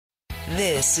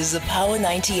This is a Power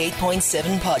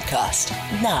 98.7 podcast.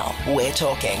 Now we're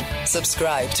talking.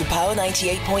 Subscribe to Power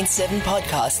 98.7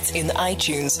 podcasts in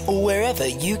iTunes or wherever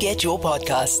you get your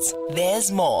podcasts.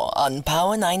 There's more on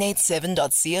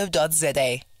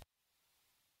power987.co.za.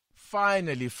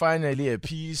 Finally, a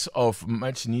piece of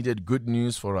much-needed good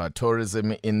news for our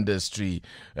tourism industry.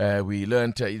 We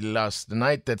learned last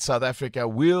night that South Africa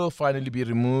will finally be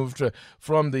removed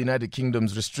from the United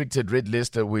Kingdom's restricted red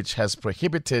list, which has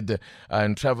prohibited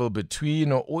travel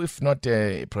between, or if not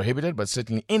prohibited, but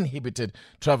certainly inhibited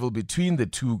travel between the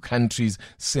two countries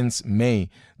since May.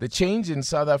 The change in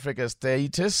South Africa's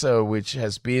status, which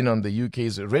has been on the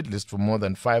UK's red list for more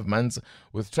than 5 months,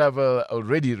 with travel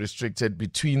already restricted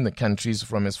between the countries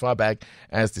from as far back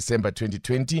as December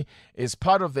 2020, is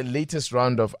part of the latest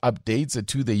round of updates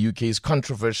to the UK's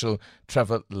controversial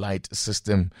travel light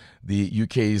system. The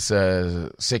UK's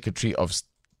Secretary of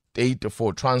State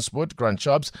for Transport, Grant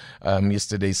Shapps,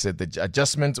 yesterday said the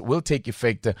adjustment will take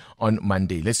effect on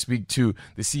Monday. Let's speak to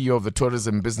the CEO of the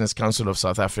Tourism Business Council of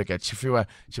South Africa, Tshifiwa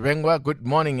Chibengwa. Good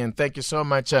morning, and thank you so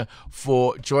much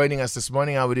for joining us this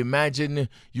morning. I would imagine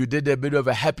you did a bit of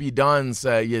a happy dance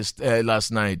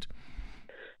last night.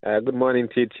 Good morning,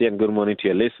 Titi, and good morning to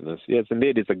your listeners. Yes,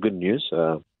 indeed, it's a good news.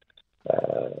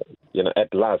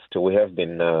 At last, we have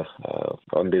been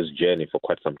on this journey for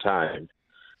quite some time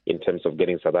in terms of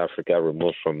getting South Africa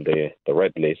removed from the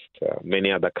red list.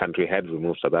 Many other countries had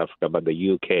removed South Africa, but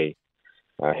the UK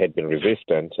had been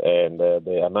resistant. And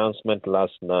the announcement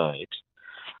last night,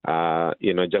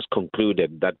 just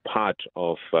concluded that part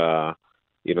of, the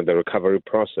recovery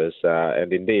process.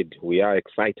 And indeed, we are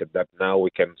excited that now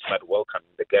we can start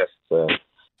welcoming the guests,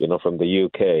 from the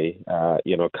UK,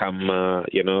 come, a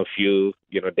few,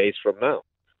 days from now.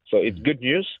 So it's good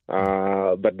news,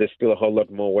 but there's still a whole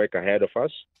lot more work ahead of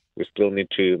us. We still need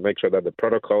to make sure that the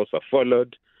protocols are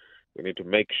followed. We need to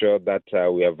make sure that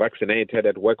we are vaccinated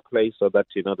at workplace so that,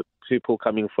 the people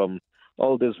coming from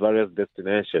all these various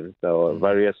destinations or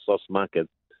various source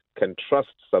markets can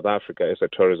trust South Africa as a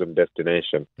tourism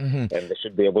destination. And they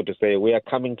should be able to say, we are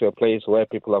coming to a place where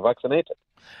people are vaccinated.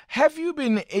 Have you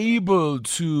been able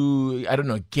to,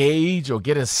 gauge or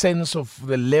get a sense of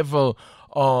the level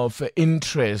of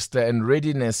interest and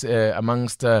readiness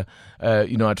amongst, our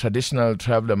traditional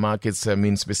traveler markets? I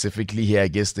mean, specifically here, I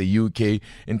guess the UK,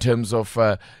 in terms of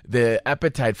the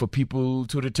appetite for people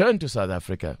to return to South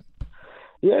Africa?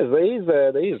 Yes,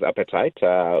 there is appetite.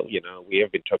 We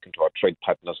have been talking to our trade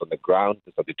partners on the ground.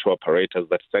 These are the tour operators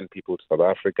that send people to South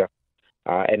Africa.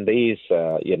 And there is,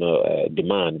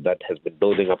 demand that has been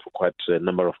building up for quite a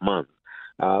number of months.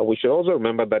 We should also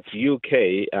remember that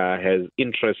UK has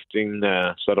interesting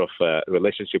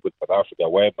relationship with South Africa,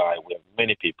 whereby we have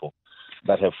many people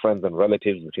that have friends and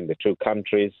relatives between the two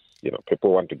countries.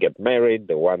 People want to get married,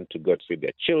 they want to go to see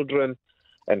their children,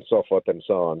 and so forth and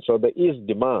so on. So there is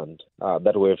demand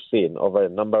that we've seen over a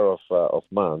number of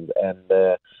months, and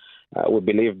we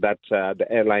believe that the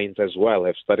airlines as well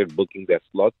have started booking their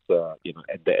slots,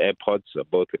 at the airports,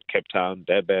 both in Cape Town,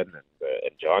 Durban,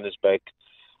 and Johannesburg.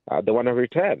 They want to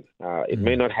return. It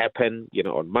may not happen,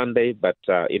 on Monday, but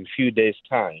in few days'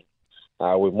 time,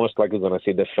 we're most likely going to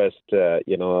see the first,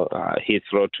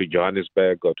 Heathrow to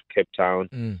Johannesburg or to Cape Town,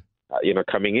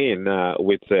 coming in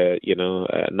with, a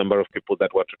number of people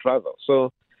that want to travel.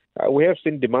 So we have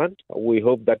seen demand. We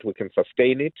hope that we can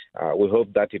sustain it. We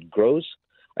hope that it grows.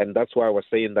 And that's why we're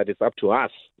saying that it's up to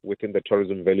us within the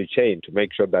tourism value chain to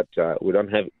make sure that we don't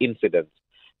have incidents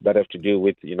that have to do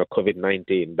with,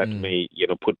 COVID-19 that may,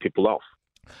 put people off.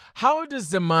 How does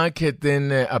the market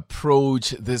then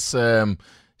approach this,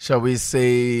 shall we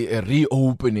say,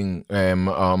 reopening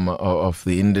of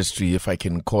the industry, if I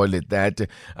can call it that?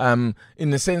 In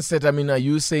the sense that, are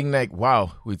you saying like,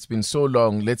 wow, it's been so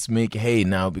long, let's make hay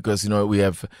now because, we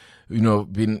have,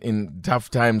 been in tough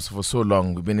times for so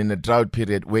long. We've been in a drought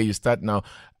period where you start now.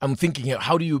 I'm thinking,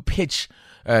 how do you pitch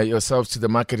yourselves to the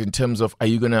market in terms of, are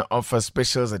you going to offer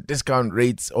specials at discount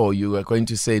rates, or you are going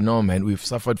to say, no, man, we've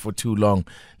suffered for too long.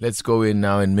 Let's go in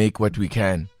now and make what we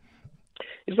can?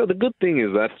 So the good thing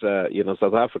is that,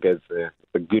 South Africa is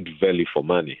a good value for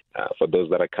money for those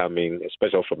that are coming,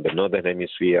 especially from the Northern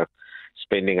Hemisphere,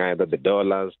 spending either the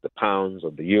dollars, the pounds,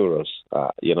 or the euros.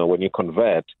 When you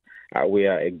convert, we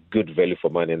are a good value for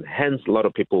money, and hence a lot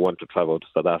of people want to travel to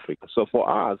South Africa. So for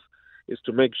us, is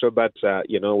to make sure that,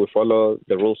 we follow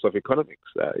the rules of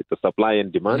economics. It's a supply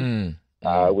and demand.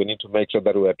 We need to make sure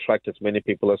that we attract as many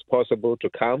people as possible to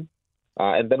come.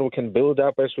 And then we can build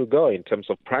up as we go in terms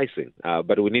of pricing.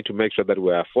 But we need to make sure that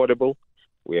we're affordable,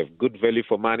 we have good value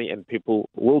for money, and people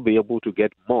will be able to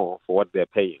get more for what they're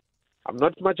paying. I'm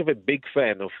not much of a big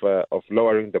fan of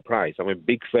lowering the price. I'm a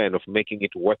big fan of making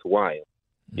it worthwhile.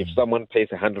 If someone pays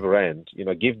 100 rand,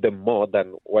 give them more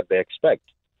than what they expect.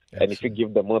 Absolutely. And if you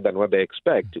give them more than what they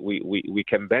expect, we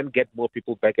can then get more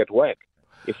people back at work.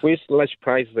 If we slash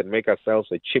prices and make ourselves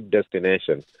a cheap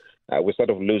destination, we sort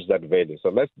of lose that value. So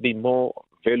let's be more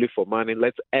value for money.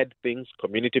 Let's add things,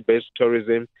 community-based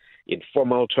tourism,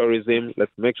 informal tourism.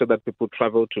 Let's make sure that people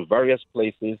travel to various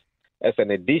places as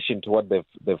an addition to what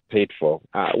they've paid for.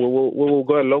 We will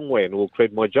go a long way, and we'll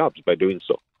create more jobs by doing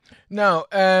so. Now,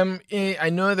 I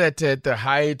know that at the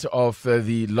height of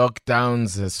the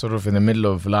lockdowns, sort of in the middle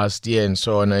of last year and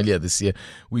so on earlier this year,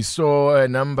 we saw a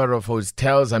number of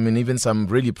hotels. I mean, even some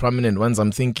really prominent ones.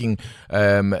 I'm thinking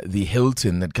the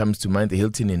Hilton that comes to mind, the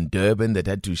Hilton in Durban that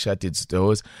had to shut its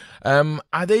doors.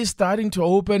 Are they starting to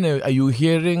open? Are you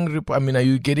hearing, are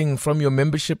you getting from your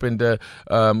membership and,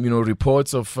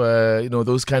 reports of,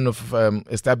 those kind of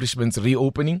establishments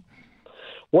reopening?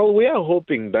 Well, we are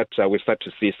hoping that we start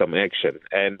to see some action.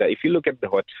 And if you look at the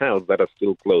hotels that are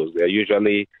still closed, they are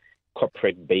usually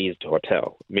corporate-based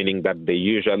hotels, meaning that they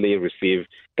usually receive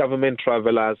government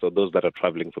travelers or those that are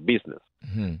traveling for business.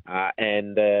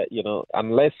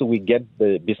 Unless we get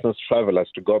the business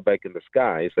travelers to go back in the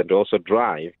skies and also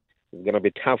drive, it's going to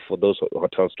be tough for those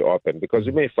hotels to open, because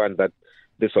you may find that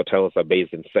these hotels are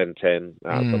based in Sandton.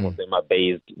 Some of them are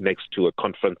based next to a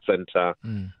conference center.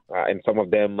 And some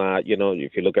of them,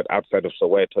 if you look at outside of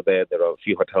Soweto there are a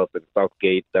few hotels in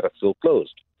Southgate that are still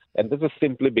closed. And this is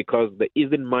simply because there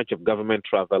isn't much of government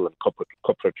travel and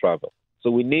corporate travel.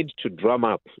 So we need to drum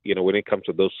up, when it comes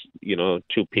to those,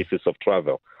 two pieces of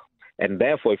travel. And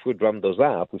therefore, if we drum those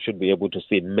up, we should be able to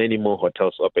see many more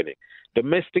hotels opening.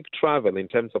 Domestic travel in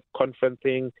terms of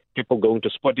conferencing, people going to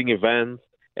sporting events,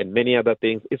 and many other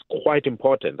things is quite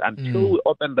important. Until we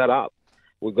open that up,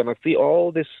 we're going to see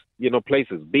all these,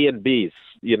 places, B&Bs,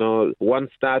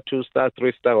 1-star, 2-star,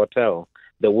 3-star hotel,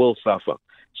 they will suffer.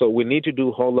 So we need to do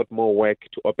a whole lot more work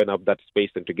to open up that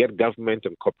space and to get government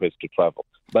and corporates to travel.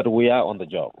 But we are on the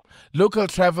job. Local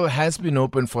travel has been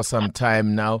open for some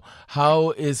time now.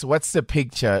 What's the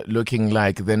picture looking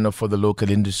like then for the local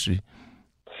industry?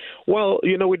 Well,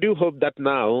 we do hope that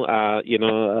now,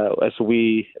 as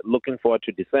we looking forward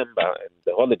to December and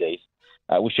the holidays,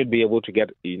 we should be able to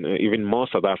get, even more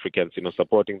South Africans,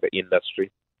 supporting the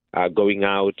industry, going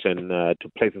out and to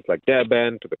places like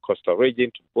Durban, to the coastal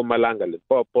region, to Mpumalanga,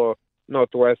 Limpopo,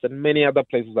 Northwest, and many other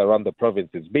places around the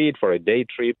provinces, be it for a day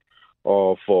trip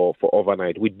or for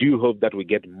overnight. We do hope that we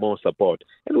get more support.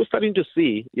 And we're starting to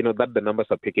see, that the numbers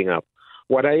are picking up.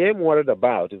 What I am worried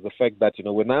about is the fact that,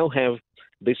 we now have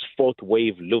this fourth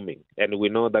wave looming, and we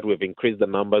know that we've increased the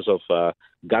numbers of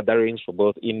gatherings for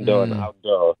both indoor and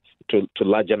outdoor to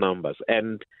larger numbers.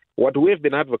 And what we've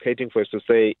been advocating for is to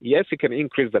say, yes, you can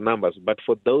increase the numbers, but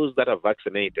for those that are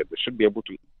vaccinated, they should be able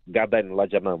to gather in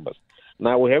larger numbers.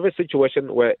 Now, we have a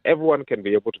situation where everyone can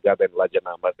be able to gather in larger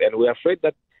numbers, and we're afraid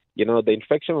that, the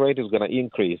infection rate is going to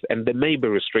increase, and there may be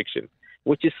restrictions,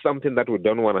 which is something that we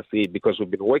don't want to see, because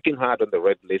we've been working hard on the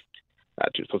red list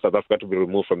for South Africa to be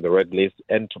removed from the red list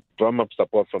and to drum up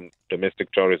support from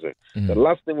domestic tourism. The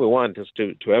last thing we want is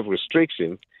to have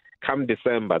restrictions come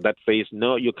December that says,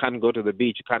 no, you can't go to the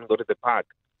beach, you can't go to the park,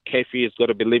 curfew is going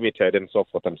to be limited, and so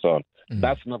forth and so on.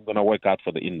 That's not going to work out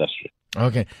for the industry.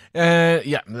 Okay.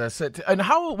 That's it. And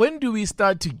when do we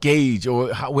start to gauge,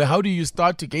 or how do you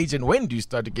start to gauge, and when do you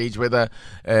start to gauge whether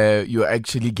you're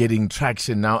actually getting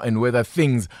traction now and whether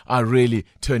things are really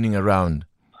turning around?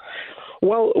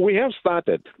 Well, we have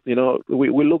started. We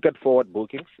look at forward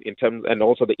bookings in terms, and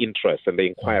also the interest and the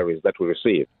inquiries that we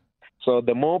receive. So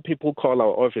the more people call our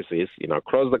offices,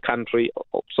 across the country,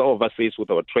 also overseas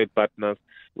with our trade partners,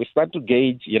 we start to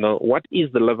gauge, what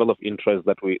is the level of interest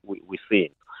that we see.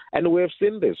 And we have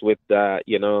seen this with, when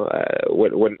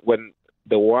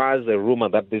there was a rumor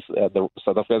that the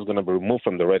South Africa is going to be removed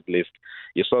from the red list,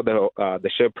 you saw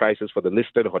the share prices for the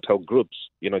listed hotel groups,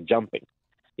 jumping.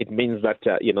 It means that,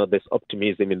 there's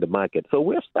optimism in the market. So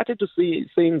we have started to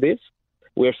seeing this.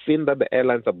 We have seen that the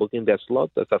airlines are booking their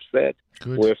slots, as I've said.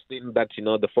 Good. We have seen that,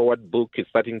 the forward book is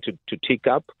starting to tick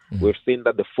up. We've seen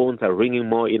that the phones are ringing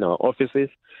more in our offices.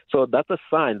 So that's a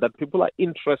sign that people are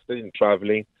interested in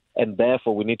traveling, and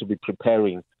therefore we need to be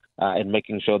preparing and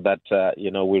making sure that,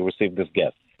 we receive these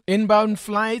guests. Inbound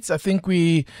flights, I think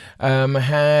we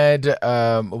had,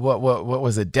 what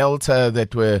was it, Delta,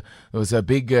 there was a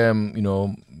big,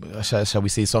 shall we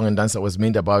say, song and dance that was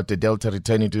made about the Delta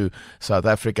returning to South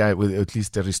Africa, with at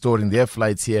least restoring their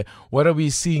flights here. What are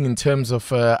we seeing in terms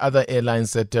of other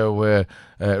airlines that were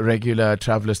regular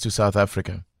travelers to South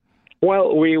Africa?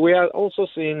 Well, we are also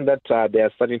seeing that they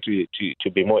are starting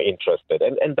to be more interested.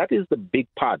 And that is the big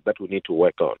part that we need to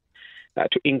work on,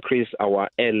 to increase our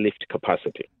airlift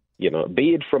capacity.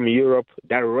 Be it from Europe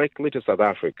directly to South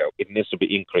Africa, it needs to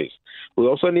be increased. We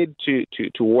also need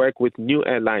to work with new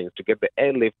airlines to get the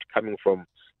airlift coming from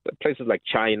places like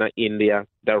China, India,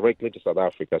 directly to South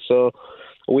Africa. So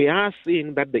we are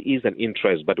seeing that there is an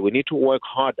interest, but we need to work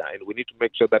harder, and we need to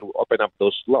make sure that we open up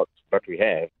those slots that we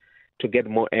have to get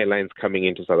more airlines coming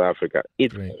into South Africa.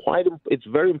 It's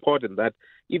very important that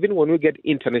even when we get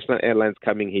international airlines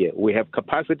coming here, we have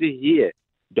capacity here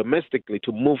domestically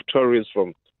to move tourists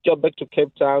from Joburg to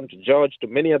Cape Town, to George, to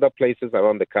many other places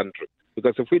around the country.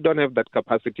 Because if we don't have that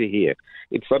capacity here,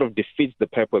 it sort of defeats the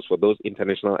purpose for those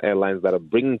international airlines that are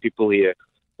bringing people here,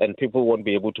 and people won't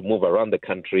be able to move around the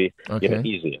country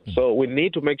easier. So we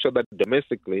need to make sure that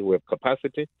domestically we have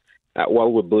capacity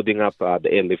while we're building up the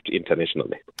airlift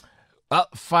internationally. Well,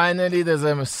 finally, there's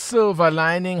a silver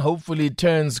lining. Hopefully it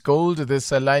turns gold.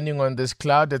 This lining on this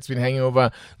cloud that's been hanging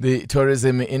over the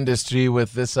tourism industry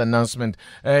with this announcement.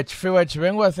 Chifewa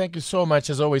Chibengwa, thank you so much,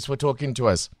 as always, for talking to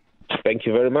us. Thank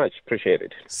you very much. Appreciate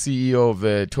it. CEO of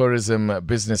the Tourism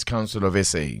Business Council of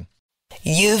SA.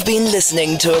 You've been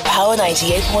listening to a Power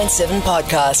 98.7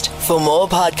 podcast. For more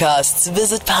podcasts,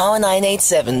 visit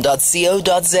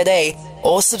power987.co.za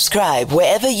or subscribe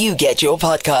wherever you get your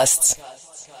podcasts.